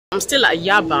I'm still at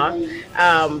Yaba,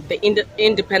 the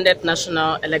Independent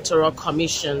National Electoral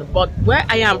Commission, but where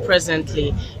I am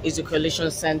presently is the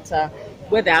Collation Center,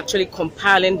 where they're actually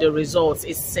compiling the results.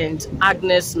 It's St.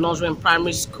 Agnes Nursery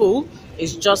Primary School.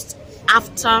 It's just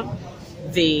after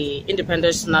the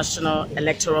Independent National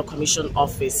Electoral Commission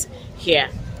office here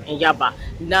in Yaba.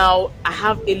 Now, I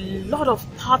have a lot of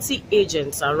party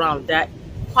agents around. There are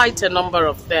quite a number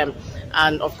of them.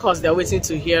 And of course, they're waiting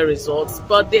to hear results.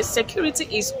 But the security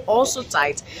is also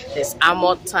tight. There's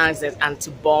armored tanks, there's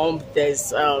anti-bomb, there's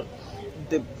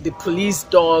the police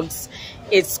dogs.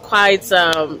 It's quite,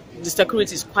 the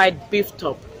security is quite beefed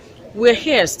up. We're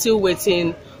here still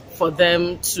waiting for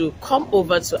them to come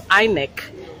over to INEC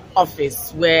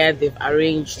office where they've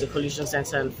arranged the Collation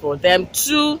Center and for them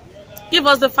to give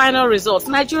us the final results.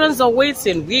 Nigerians are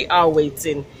waiting, we are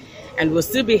waiting, and we'll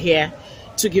still be here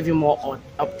to give you more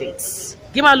updates.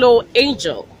 Give my little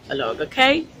angel a log,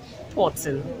 okay?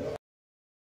 Important.